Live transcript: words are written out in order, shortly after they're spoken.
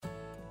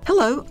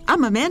Hello,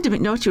 I'm Amanda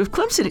McNulty with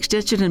Clemson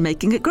Extension and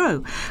Making It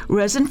Grow.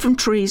 Resin from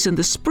trees in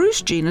the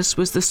spruce genus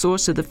was the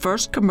source of the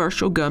first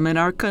commercial gum in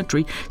our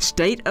country,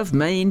 state of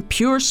Maine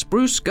Pure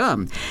Spruce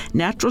Gum.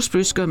 Natural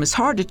spruce gum is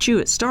hard to chew.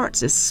 It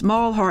starts as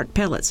small hard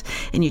pellets,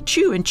 and you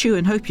chew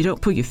and hope you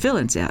don't pull your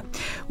fillings out.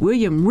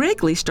 William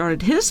Wrigley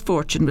started his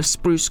fortune with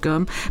spruce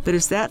gum, but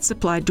as that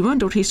supply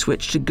dwindled, he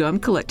switched to gum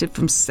collected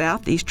from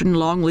southeastern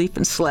longleaf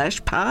and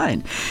slash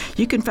pine.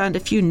 You can find a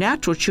few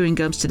natural chewing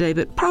gums today,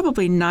 but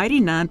probably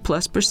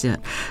 99+%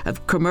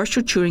 of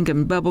commercial chewing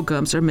gum bubble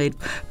gums are made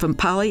from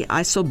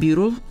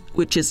polyisobutyl,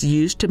 which is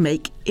used to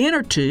make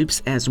inner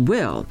tubes as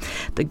well.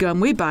 The gum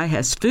we buy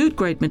has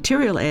food-grade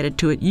material added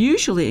to it,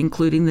 usually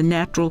including the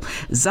natural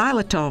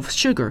xylitol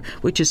sugar,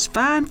 which is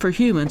fine for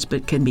humans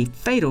but can be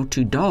fatal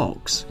to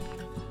dogs.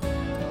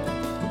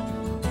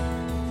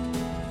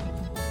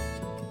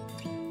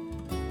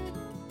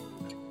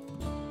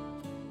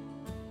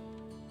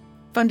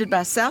 Funded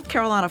by South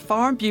Carolina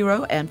Farm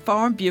Bureau and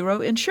Farm Bureau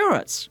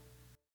Insurance.